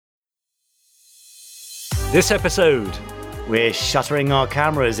This episode, we're shuttering our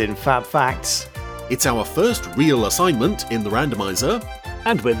cameras in FAB Facts. It's our first real assignment in the Randomiser.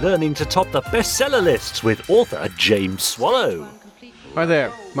 and we're learning to top the bestseller lists with author James Swallow. Hi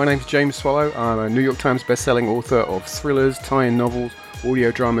there, my name's James Swallow. I'm a New York Times best-selling author of thrillers, tie-in novels,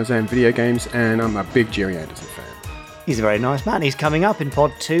 audio dramas and video games, and I'm a big Gerry Anderson fan. He's a very nice man. He's coming up in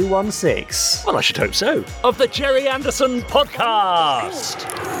pod 216. Well, I should hope so. Of the Gerry Anderson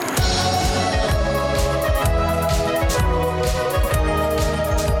podcast.